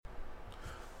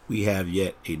We have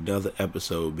yet another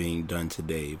episode being done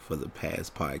today for the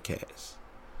past podcast.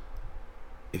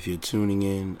 If you're tuning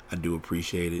in, I do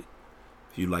appreciate it.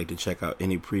 If you'd like to check out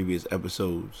any previous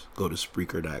episodes, go to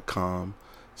Spreaker.com/Brite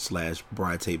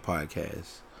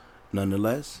Podcast.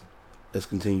 Nonetheless, let's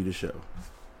continue the show.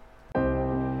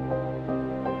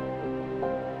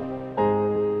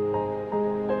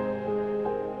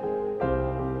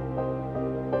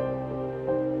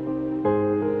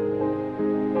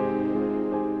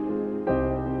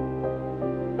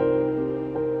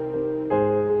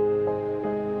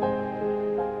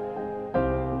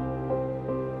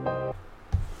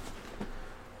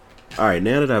 Alright,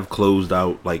 now that I've closed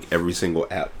out like every single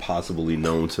app possibly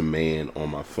known to man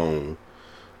on my phone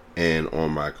and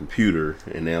on my computer,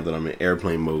 and now that I'm in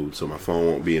airplane mode, so my phone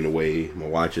won't be in the way, my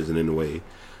watch isn't in the way,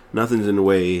 nothing's in the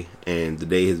way, and the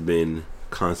day has been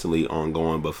constantly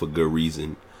ongoing, but for good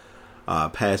reason.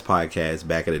 Past podcast,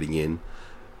 back at it again,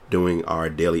 doing our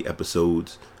daily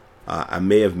episodes. I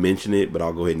may have mentioned it, but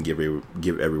I'll go ahead and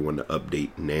give everyone the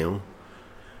update now.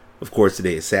 Of course,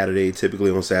 today is Saturday.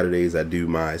 Typically on Saturdays, I do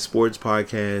my sports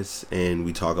podcast, and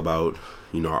we talk about,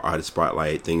 our artist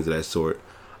spotlight, things of that sort.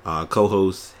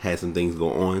 Co-host had some things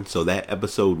go on, so that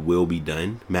episode will be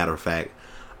done. Matter of fact,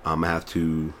 I have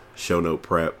to show note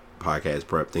prep, podcast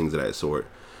prep, things of that sort,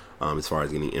 as far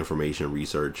as getting information,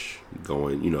 research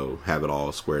going, have it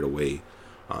all squared away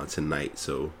tonight.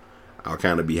 So I'll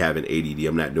kind of be having ADD.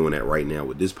 I'm not doing that right now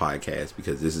with this podcast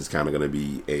because this is kind of going to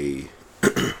be a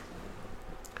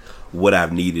what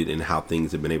I've needed and how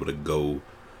things have been able to go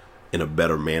in a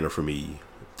better manner for me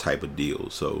type of deal.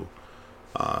 So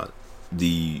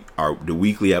the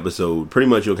weekly episode, pretty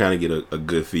much you'll kind of get a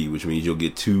good feed, which means you'll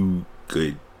get two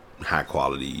good high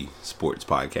quality sports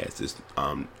podcasts this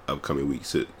upcoming week.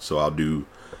 So I'll do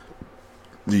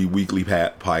the weekly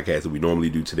podcast that we normally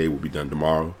do today will be done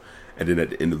tomorrow, and then at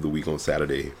the end of the week on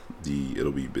Saturday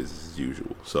it'll be business as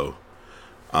usual. So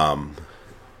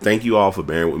thank you all for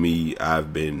bearing with me.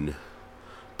 I've been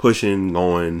pushing,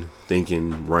 going,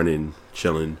 thinking, running,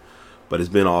 chilling, but it's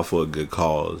been all for a good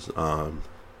cause.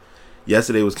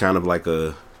 Yesterday was kind of like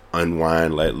a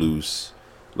unwind, let loose,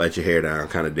 let your hair down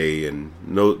kind of day, and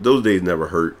those days never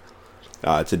hurt.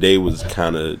 Today was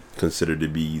kind of considered to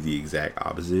be the exact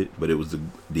opposite, but it was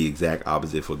the exact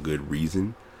opposite for good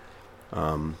reason.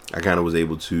 I kind of was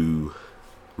able to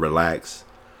relax.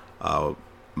 One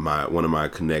of my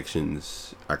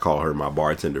connections, I call her my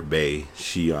bartender Bay.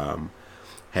 She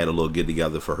had a little get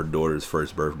together for her daughter's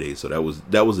first birthday, so that was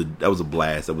a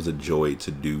blast. That was a joy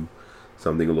to do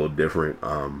something a little different.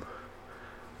 I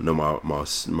know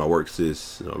my work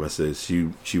sis, my sis,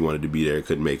 she wanted to be there,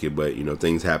 couldn't make it, but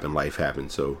things happen, life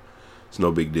happens, so it's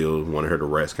no big deal. Wanted her to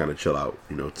rest, kind of chill out.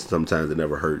 Sometimes it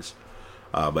never hurts.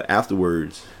 But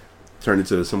afterwards, turned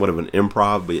into somewhat of an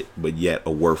improv, but yet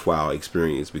a worthwhile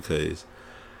experience because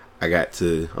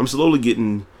I'm slowly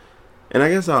getting, and I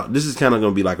guess this is kind of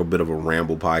going to be like a bit of a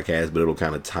ramble podcast, but it'll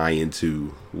kind of tie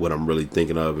into what I'm really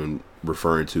thinking of and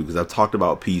referring to, because I've talked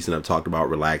about peace and I've talked about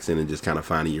relaxing and just kind of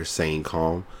finding your sane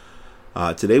calm.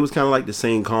 Today was kind of like the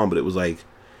same calm, but it was like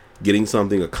getting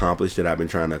something accomplished that I've been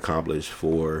trying to accomplish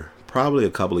for probably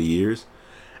a couple of years,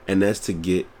 and that's to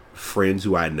get friends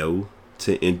who I know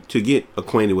to get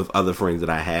acquainted with other friends that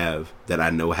I have that I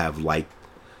know have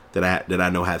that I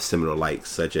know have similar likes,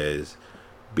 such as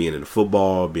being in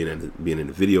football, being in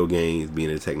the video games, being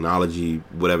in technology,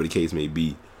 whatever the case may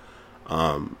be.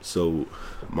 So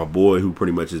my boy, who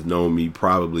pretty much has known me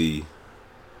probably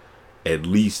at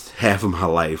least half of my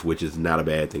life, which is not a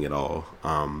bad thing at all.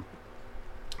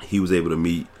 He was able to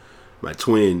meet my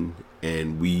twin,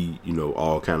 and we,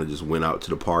 all kind of just went out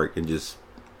to the park and just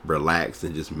relaxed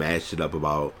and just mashed it up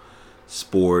about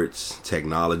sports,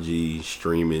 technology,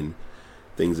 streaming,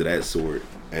 things of that sort.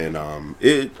 And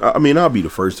I'll be the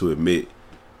first to admit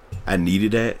I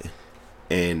needed that,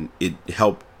 and it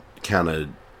helped kind of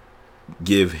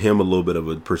give him a little bit of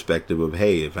a perspective of,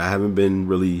 hey, if I haven't been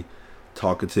really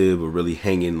talkative or really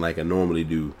hanging like I normally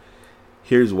do,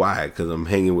 here's why. Because I'm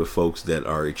hanging with folks that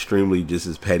are extremely just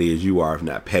as petty as you are, if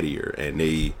not pettier, and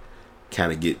they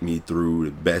kind of get me through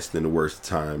the best and the worst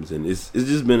times. And it's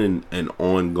just been an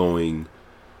ongoing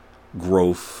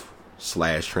growth /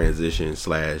 transition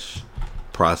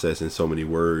 / process in so many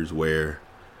words, where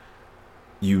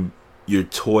you're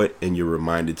taught and you're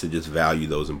reminded to just value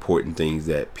those important things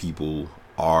that people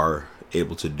are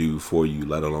able to do for you,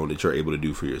 let alone that you're able to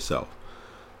do for yourself.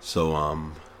 So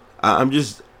I'm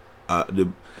just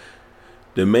the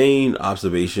main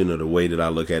observation, or the way that I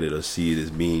look at it or see it as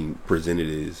being presented,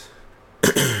 is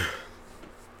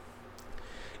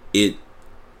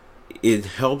it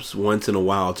helps once in a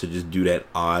while to just do that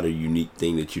odd or unique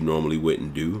thing that you normally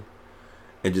wouldn't do,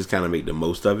 and just kind of make the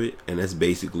most of it. And that's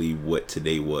basically what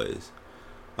today was.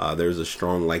 There's a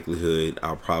strong likelihood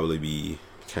I'll probably be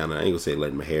kind of, I ain't gonna say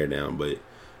letting my hair down, but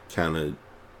kind of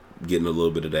getting a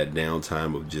little bit of that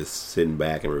downtime of just sitting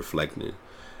back and reflecting.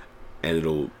 And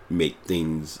it'll make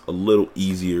things a little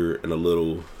easier and a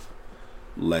little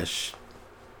less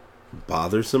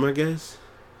bothersome, I guess.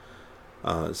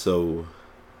 So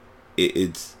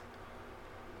it's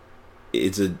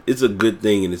a good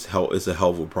thing, and it's a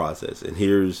helpful process. And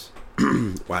here's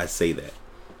why I say that.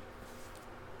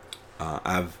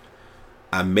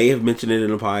 I may have mentioned it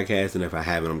in a podcast, and if I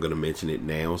haven't, I'm going to mention it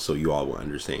now so you all will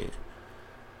understand.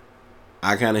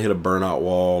 I kind of hit a burnout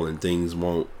wall, and things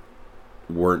weren't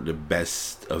the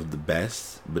best of the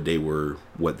best, but they were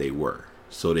what they were.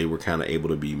 So they were kind of able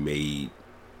to be made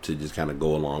to just kind of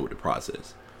go along with the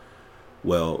process.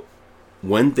 Well,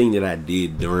 one thing that I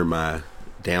did during my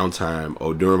downtime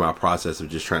or during my process of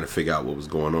just trying to figure out what was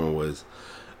going on was,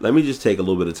 let me just take a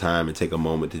little bit of time and take a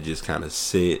moment to just kind of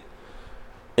sit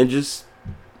and just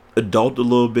adult a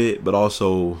little bit, but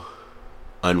also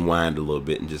unwind a little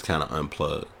bit and just kind of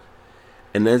unplug.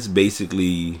 And that's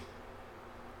basically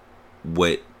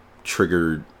what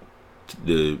triggered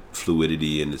the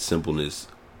fluidity and the simpleness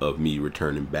of me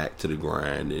returning back to the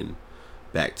grind and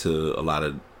back to a lot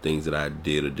of things that I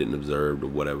did or didn't observe or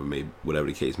whatever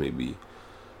the case may be.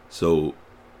 So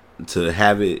to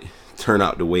have it turn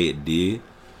out the way it did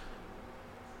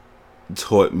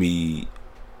taught me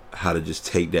how to just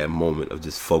take that moment of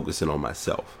just focusing on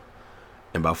myself.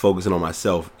 And by focusing on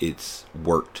myself, it's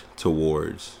worked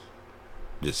towards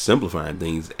just simplifying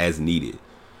things as needed.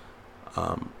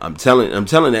 I'm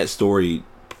telling that story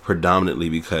predominantly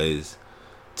because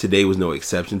today was no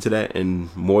exception to that,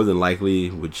 and more than likely,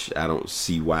 which I don't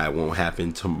see why it won't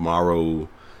happen, tomorrow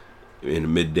in the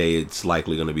midday, it's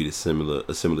likely going to be a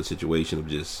similar situation of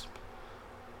just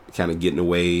kind of getting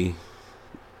away,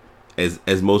 as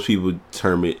most people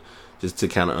term it, just to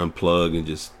kind of unplug and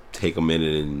just take a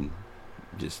minute and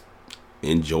just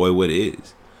enjoy what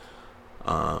is.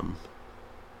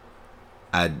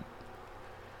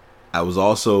 I was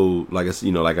also, like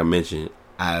I mentioned,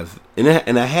 I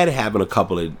had it happen a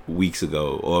couple of weeks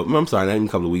ago, or I'm sorry, not even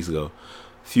a couple of weeks ago,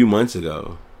 a few months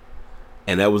ago.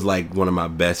 And that was like one of my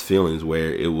best feelings,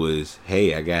 where it was,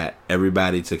 hey, I got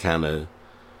everybody to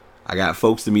I got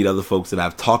folks to meet other folks that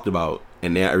I've talked about,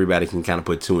 and now everybody can kind of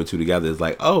put two and two together. It's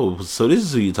like, oh, so this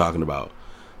is who you're talking about.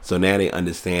 So now they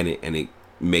understand it, and it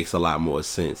makes a lot more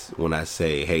sense when I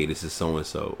say, hey, this is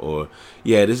so-and-so, or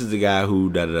yeah, this is the guy who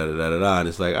da-da-da-da-da-da, and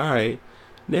it's like, all right,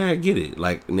 now I get it.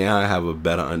 Like, now I have a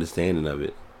better understanding of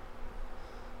it.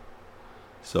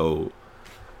 So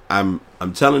I'm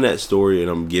telling that story, and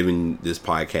I'm giving this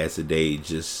podcast today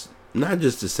just not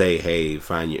just to say, hey,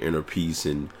 find your inner peace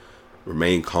and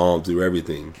remain calm through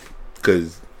everything,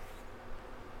 because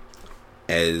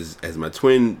as my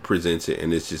twin presents it,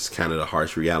 and it's just kind of the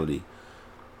harsh reality,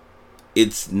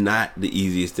 it's not the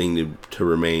easiest thing to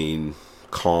remain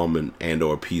calm and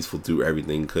or peaceful through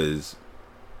everything, because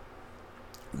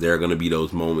there are going to be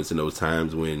those moments and those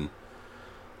times when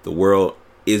the world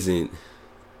isn't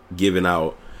giving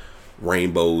out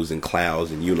rainbows and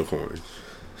clouds and unicorns.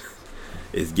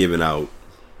 It's giving out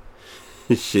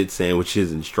shit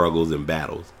sandwiches and struggles and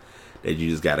battles that you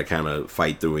just got to kind of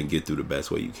fight through and get through the best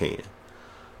way you can.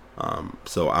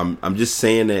 So I'm just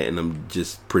saying that, and I'm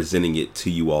just presenting it to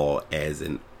you all as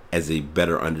a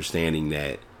better understanding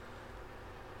that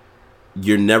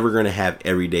you're never going to have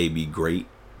every day be great,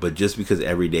 but just because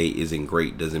every day isn't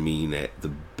great doesn't mean that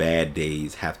the bad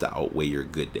days have to outweigh your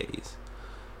good days.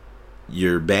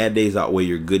 Your bad days outweigh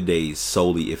your good days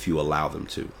solely if you allow them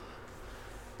to.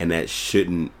 And it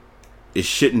shouldn't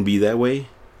be that way.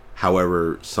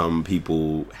 However, some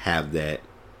people have that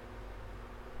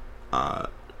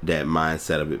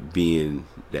mindset of it being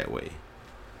that way.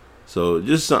 So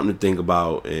just something to think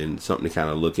about, and something to kind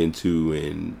of look into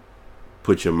and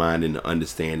put your mind into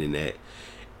understanding that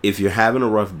if you're having a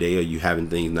rough day or you having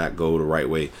things not go the right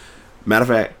way, matter of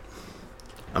fact,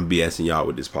 I'm BSing y'all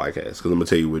with this podcast because I'm going to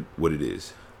tell you what it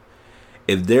is.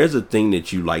 If there's a thing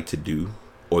that you like to do,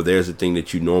 or there's a thing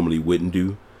that you normally wouldn't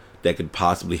do that could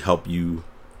possibly help you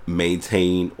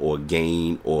maintain or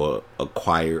gain or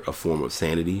acquire a form of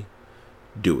sanity,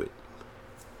 do it.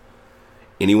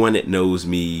 Anyone that knows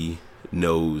me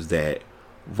knows that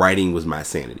writing was my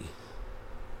sanity.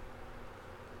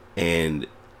 And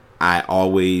I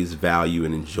always value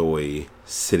and enjoy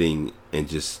sitting and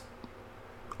just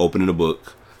opening a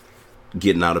book,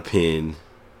 getting out a pen,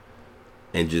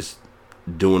 and just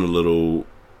doing a little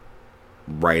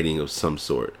writing of some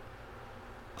sort.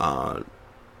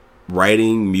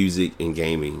 Writing, music, and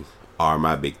gaming are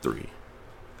my big three.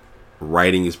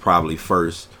 Writing is probably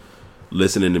first.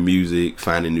 Listening to music,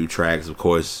 finding new tracks, of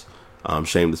course.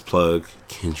 Shameless plug,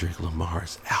 Kendrick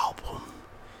Lamar's album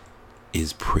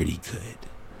is pretty good.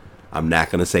 I'm not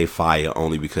going to say fire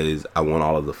only because I want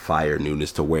all of the fire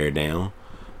newness to wear down.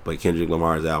 But Kendrick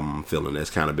Lamar's album, I'm feeling that's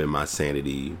kind of been my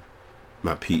sanity,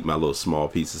 my little small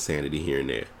piece of sanity here and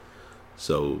there.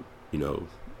 So,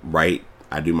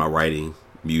 I do my writing,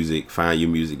 music, find your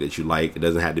music that you like. It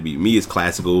doesn't have to be, me, it's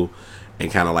classical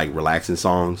and kind of like relaxing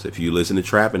songs. If you listen to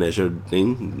trap and that's your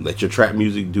thing, let your trap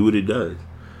music do what it does.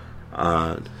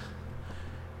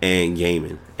 And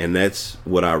gaming. And that's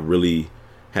what I really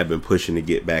have been pushing to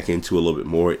get back into a little bit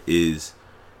more, is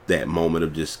that moment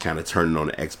of just kind of turning on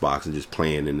the Xbox and just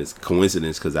playing. And it's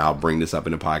coincidence because I'll bring this up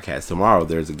in the podcast tomorrow.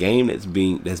 There's a game that's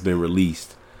been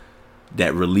released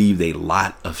that relieved a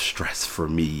lot of stress for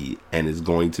me and is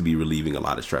going to be relieving a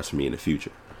lot of stress for me in the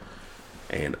future.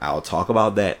 And I'll talk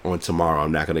about that on tomorrow.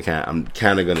 I'm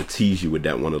kind of going to tease you with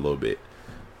that one a little bit.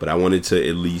 But I wanted to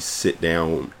at least sit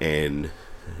down and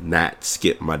not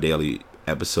skip my daily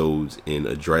episodes in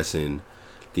addressing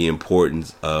the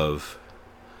importance of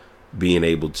being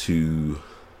able to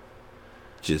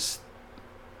just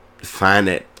find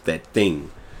that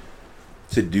thing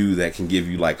to do that can give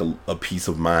you like a peace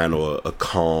of mind, or a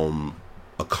calm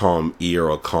ear,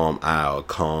 or a calm eye, or a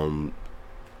calm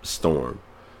storm.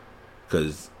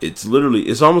 Because it's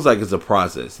almost like it's a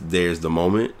process. There's the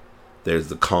moment, there's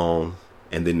the calm,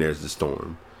 and then there's the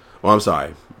storm. Well, I'm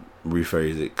sorry,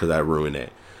 rephrase it because I ruined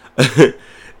that.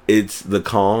 It's the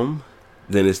calm,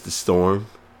 then it's the storm,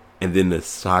 and then the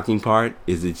shocking part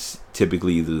is it's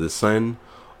typically either the sun,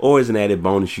 or as an added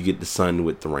bonus, you get the sun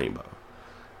with the rainbow.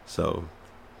 So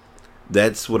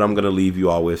that's what I'm going to leave you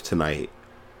all with tonight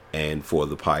and for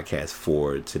the podcast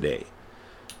for today.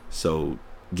 So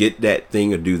get that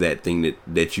thing, or do that thing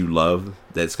that you love,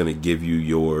 that's going to give you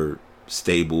your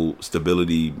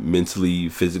stability mentally,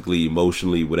 physically,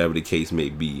 emotionally, whatever the case may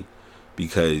be,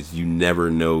 because you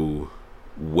never know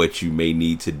what you may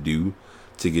need to do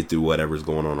to get through whatever's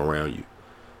going on around you.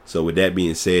 So with that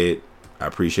being said, I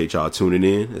appreciate y'all tuning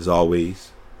in. As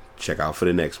always, check out for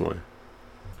the next one.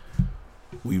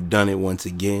 We've done it once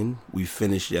again. We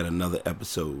finished yet another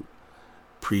episode.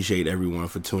 Appreciate everyone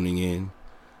for tuning in.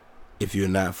 If you're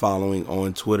not following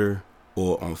on Twitter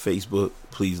or on Facebook,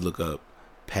 please look up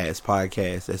Pass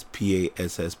Podcast. That's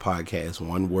PASS Podcast,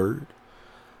 one word.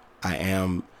 I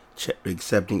am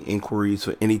accepting inquiries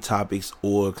for any topics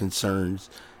or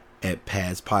concerns at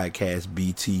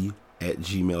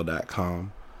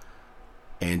passpodcastbt@gmail.com.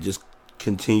 And just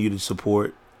continue to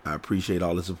support. I appreciate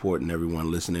all the support and everyone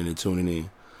listening and tuning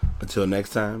in. Until next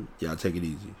time, y'all take it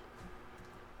easy.